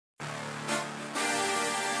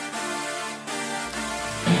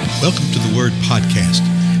Welcome to the Word Podcast.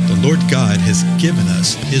 The Lord God has given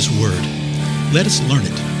us His Word. Let us learn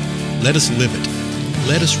it. Let us live it.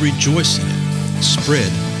 Let us rejoice in it.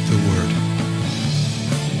 Spread the Word.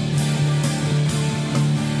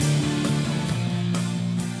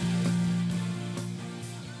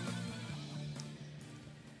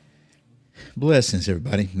 Blessings,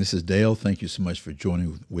 everybody. This is Dale. Thank you so much for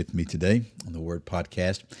joining with me today on the Word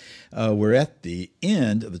Podcast. We're at the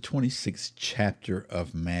end of the 26th chapter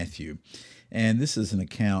of Matthew, and this is an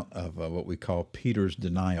account of what we call Peter's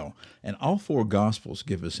denial. And all four Gospels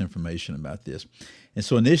give us information about this. And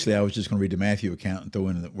so initially, I was just going to read the Matthew account and throw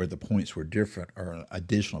in where the points were different or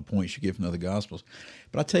additional points you give from other Gospels.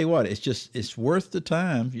 But I'll tell you what, it's worth the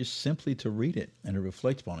time just simply to read it and to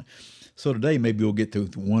reflect upon it. So today, maybe we'll get to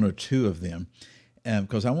one or two of them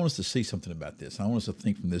because I want us to see something about this. I want us to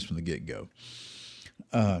think from this from the get-go.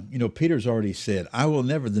 Peter's already said, I will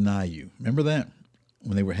never deny you. Remember that?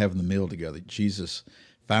 When they were having the meal together, Jesus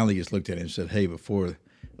finally just looked at him and said, hey, before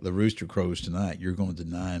the rooster crows tonight, you're going to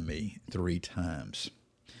deny me 3 times.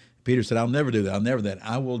 Peter said, I'll never do that. I'll never that.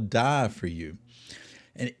 I will die for you.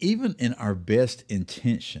 And even in our best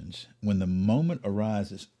intentions, when the moment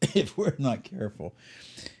arises, if we're not careful,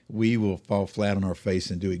 we will fall flat on our face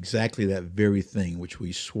and do exactly that very thing which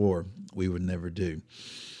we swore we would never do.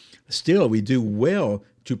 Still, we do well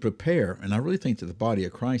to prepare, and I really think that the body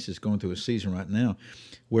of Christ is going through a season right now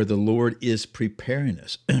where the Lord is preparing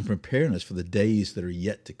us for the days that are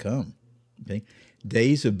yet to come. Okay,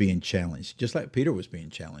 days of being challenged, just like Peter was being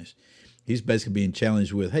challenged. He's basically being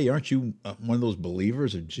challenged with, hey, aren't you one of those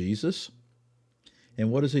believers of Jesus?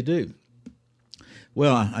 And what does he do?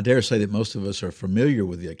 Well, I dare say that most of us are familiar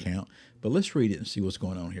with the account, but let's read it and see what's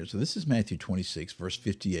going on here. So this is Matthew 26, verse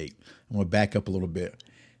 58. I'm going to back up a little bit.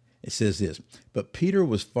 It says this, but Peter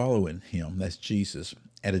was following him, that's Jesus,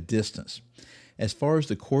 at a distance, as far as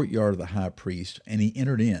the courtyard of the high priest, and he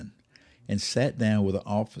entered in and sat down with the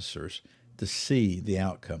officers to see the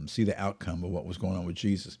outcome of what was going on with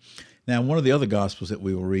Jesus. Now, one of the other Gospels that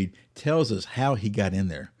we will read tells us how he got in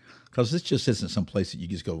there, because this just isn't some place that you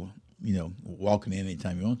just go, walking in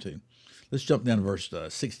anytime you want to. Let's jump down to verse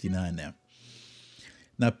 69 now.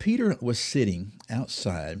 Now, Peter was sitting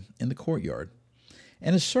outside in the courtyard,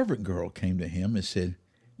 and a servant girl came to him and said,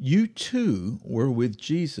 you too were with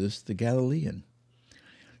Jesus the Galilean.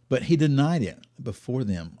 But he denied it before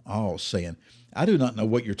them all, saying, I do not know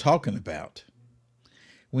what you're talking about.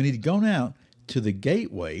 When he'd gone out to the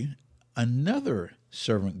gateway, another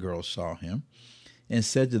servant girl saw him and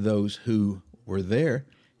said to those who were there,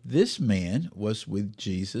 this man was with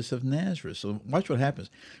Jesus of Nazareth. So watch what happens.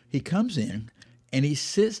 He comes in and he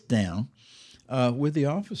sits down with the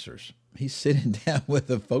officers. He's sitting down with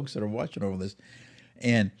the folks that are watching over this.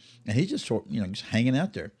 And he's just just hanging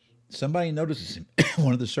out there. Somebody notices him,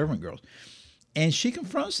 one of the servant girls. And she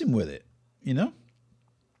confronts him with it, and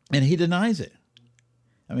he denies it.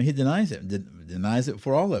 He denies it, denies it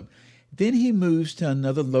for all of them. Then he moves to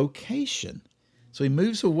another location. So he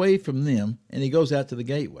moves away from them and he goes out to the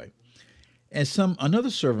gateway. And another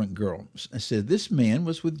servant girl said, this man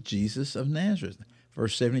was with Jesus of Nazareth.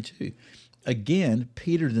 Verse 72. Again,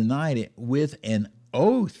 Peter denied it with an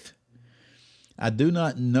oath. I do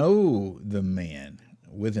not know the man.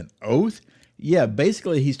 With an oath? Yeah,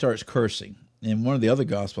 basically he starts cursing. And one of the other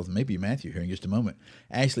Gospels, maybe Matthew here in just a moment,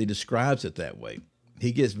 actually describes it that way.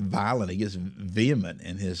 He gets violent, he gets vehement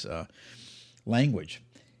in his language.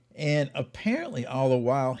 And apparently all the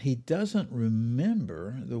while he doesn't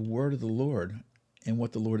remember the word of the Lord and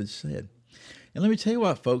what the Lord had said. And let me tell you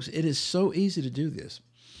what, folks, it is so easy to do this.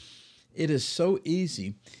 It is so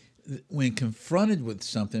easy when confronted with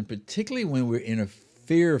something, particularly when we're in a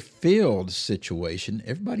fear-filled situation.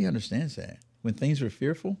 Everybody understands that. When things are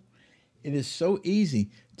fearful, it is so easy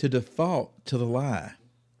to default to the lie,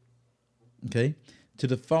 okay? To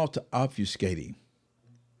default to obfuscating,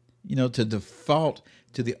 to default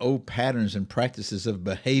to the old patterns and practices of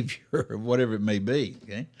behavior or whatever it may be,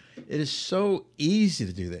 okay? It is so easy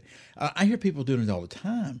to do that. I hear people doing it all the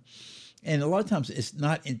time. And a lot of times it's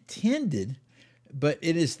not intended, but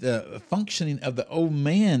it is the functioning of the old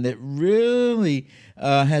man that really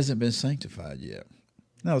hasn't been sanctified yet.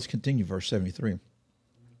 Now let's continue verse 73.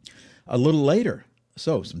 A little later,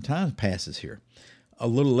 so some time passes here. A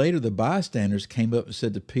little later, the bystanders came up and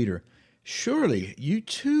said to Peter, surely you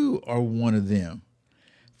too are one of them,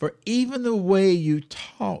 for even the way you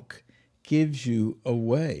talk gives you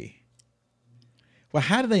away. Well,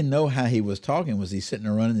 how do they know how he was talking? Was he sitting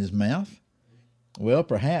there running his mouth? Well,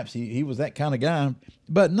 perhaps he was that kind of guy.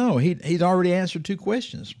 But no, he'd already answered 2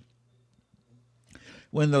 questions.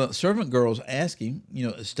 When the servant girls asked him,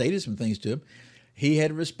 stated some things to him, he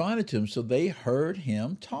had responded to him. So they heard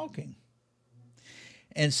him talking.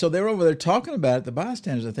 And so they're over there talking about it, the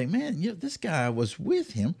bystanders. I think, man, this guy was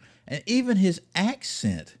with him. And even his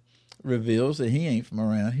accent reveals that he ain't from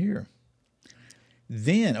around here.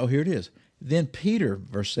 Then, here it is. Then Peter,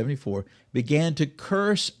 verse 74, began to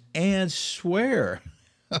curse and swear.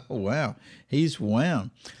 Oh, wow. He's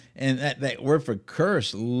wound. And that word for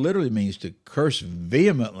curse literally means to curse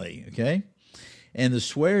vehemently, okay? And the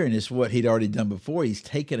swearing is what he'd already done before. He's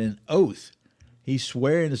taken an oath. He's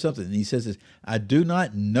swearing to something. And he says this, I do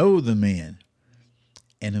not know the man.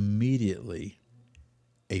 And immediately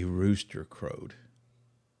a rooster crowed.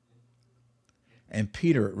 And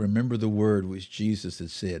Peter remembered the word which Jesus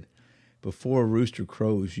had said, before a rooster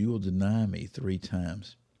crows, you will deny me 3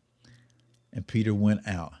 times. And Peter went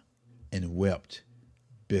out and wept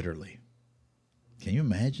bitterly. Can you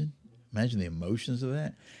imagine? Imagine the emotions of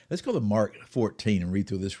that. Let's go to Mark 14 and read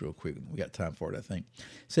through this real quick. We got time for it, I think. It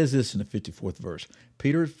says this in the 54th verse.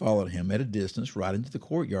 Peter had followed him at a distance right into the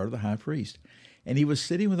courtyard of the high priest. And he was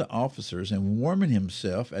sitting with the officers and warming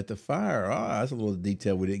himself at the fire. That's a little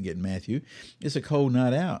detail we didn't get in Matthew. It's a cold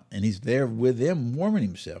night out, and he's there with them warming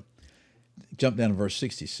himself. Jump down to verse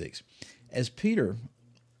 66. As Peter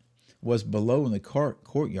was below in the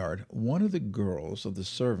courtyard, one of the girls of the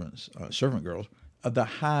servant girls of the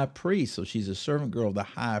high priest, so she's a servant girl of the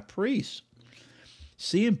high priest,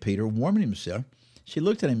 seeing Peter warming himself, she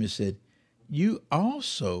looked at him and said, you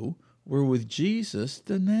also were with Jesus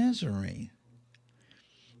the Nazarene.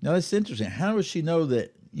 Now that's interesting. How does she know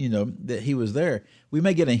that, that he was there? We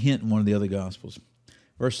may get a hint in one of the other Gospels.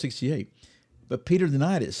 Verse 68. But Peter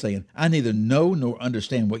denied it, saying, I neither know nor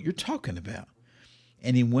understand what you're talking about.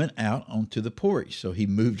 And he went out onto the porch. So he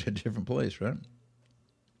moved to a different place, right?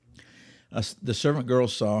 The servant girl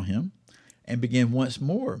saw him and began once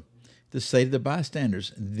more to say to the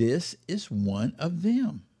bystanders, this is one of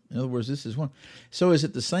them. In other words, this is one. So is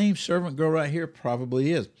it the same servant girl right here?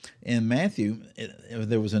 Probably is. In Matthew,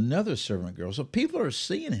 there was another servant girl. So people are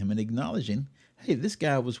seeing him and acknowledging, hey, this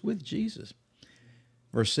guy was with Jesus.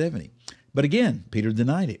 Verse 70. But again, Peter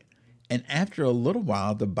denied it. And after a little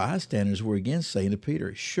while, the bystanders were again saying to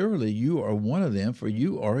Peter, surely you are one of them, for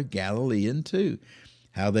you are a Galilean too.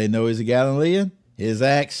 How they know he's a Galilean? His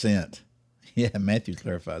accent. Yeah, Matthew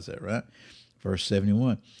clarifies that, right? Verse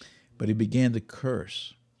 71. But he began to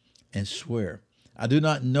curse and swear, I do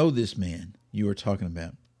not know this man you are talking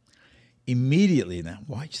about. Immediately, now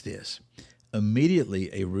watch this, immediately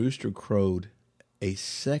a rooster crowed a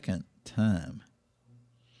second time.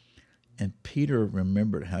 And Peter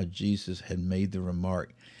remembered how Jesus had made the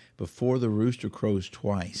remark, before the rooster crows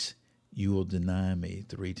twice, you will deny me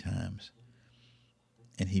 3 times.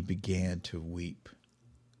 And he began to weep.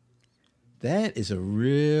 That is a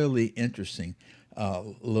really interesting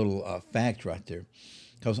little fact right there.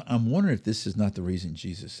 Because I'm wondering if this is not the reason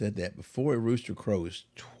Jesus said that. Before a rooster crows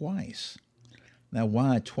twice. Now,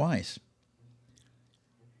 why twice?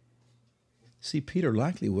 See, Peter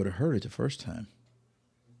likely would have heard it the first time.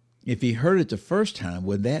 If he heard it the first time,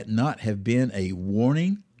 would that not have been a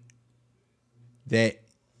warning that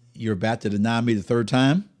you're about to deny me the 3rd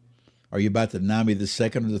time? Are you about to deny me the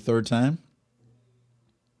 2nd or the 3rd time?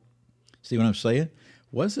 See what I'm saying?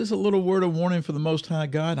 Was this a little word of warning for the Most High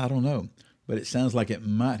God? I don't know. But it sounds like it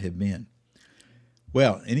might have been.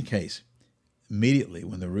 Well, in any case, immediately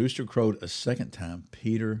when the rooster crowed a 2nd time,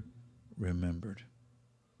 Peter remembered.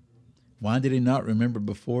 Why did he not remember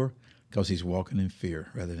before? Because he's walking in fear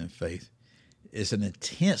rather than faith. It's an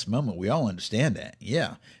intense moment. We all understand that.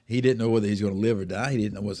 Yeah, he didn't know whether he's going to live or die. He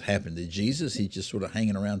didn't know what's happened to Jesus. He's just sort of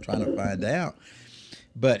hanging around trying to find out.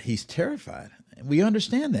 But he's terrified. We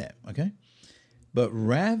understand that, okay? But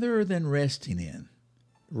rather than resting in,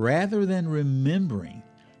 rather than remembering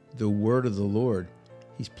the word of the Lord,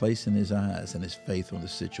 he's placing his eyes and his faith on the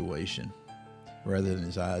situation rather than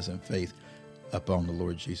his eyes and faith upon the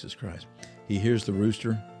Lord Jesus Christ. He hears the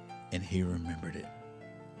rooster and he remembered it.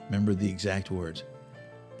 Remember the exact words.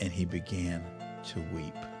 And he began to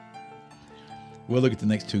weep. We'll look at the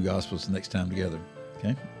next 2 Gospels next time together.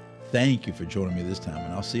 Okay? Thank you for joining me this time,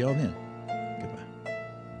 and I'll see y'all then.